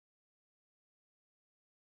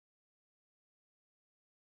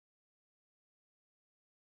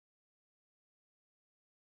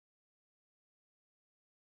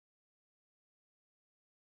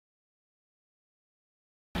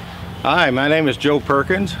Hi, my name is Joe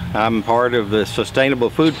Perkins. I'm part of the Sustainable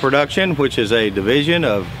Food Production, which is a division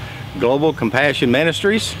of Global Compassion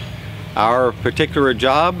Ministries. Our particular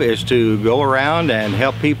job is to go around and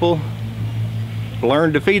help people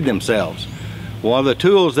learn to feed themselves. One of the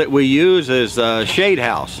tools that we use is a shade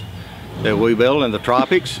house that we build in the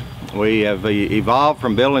tropics. We have evolved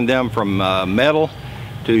from building them from metal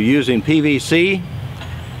to using PVC,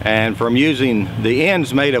 and from using the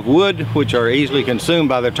ends made of wood, which are easily consumed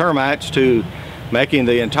by the termites, to making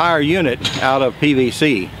the entire unit out of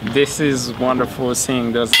PVC. This is wonderful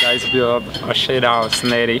seeing those guys build a shade house in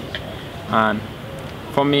Haiti, and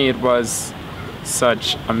for me it was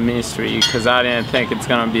such a mystery because I didn't think it's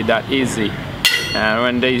gonna be that easy. And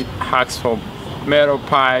when they asked for metal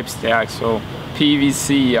pipes, they asked for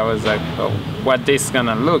PVC, I was like, oh, what this is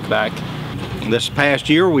gonna look like. This past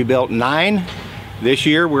year we built 9. This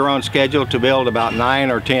year we're on schedule to build about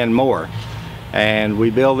 9 or 10 more. And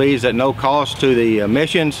we build these at no cost to the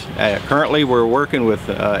missions. Currently we're working with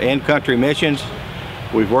in-country missions.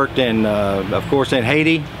 We've worked in, of course, in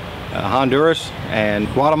Haiti, Honduras, and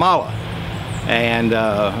Guatemala. And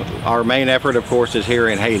our main effort, of course, is here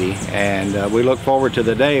in Haiti. And we look forward to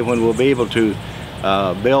the day when we'll be able to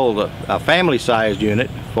build a family-sized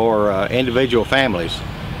unit for individual families.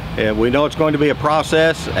 We know it's going to be a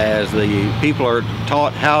process as the people are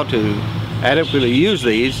taught how to adequately use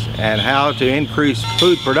these and how to increase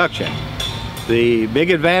food production. The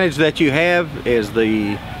big advantage that you have is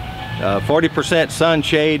the 40%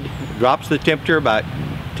 sunshade drops the temperature about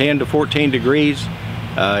 10 to 14 degrees.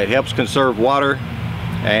 It helps conserve water,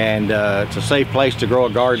 and it's a safe place to grow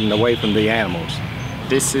a garden away from the animals.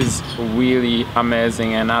 This is really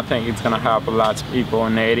amazing, and I think it's going to help a lot of people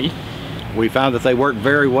in Haiti. We found that they work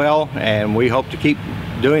very well, and we hope to keep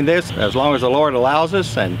doing this as long as the Lord allows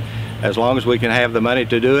us and as long as we can have the money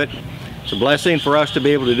to do it. It's a blessing for us to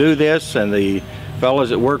be able to do this, and the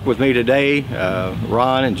fellows that work with me today,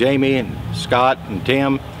 Ron and Jamie and Scott and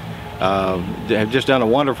Tim, have just done a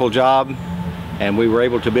wonderful job, and we were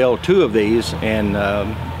able to build 2 of these in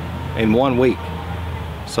 1 week.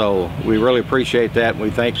 So we really appreciate that. We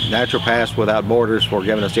thank Naturopaths Without Borders for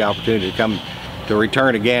giving us the opportunity to come to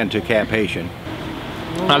return again to Camp Haitian.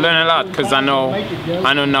 I learned a lot because I know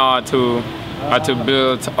now how to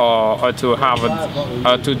build or to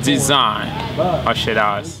have to design a shade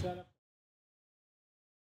house.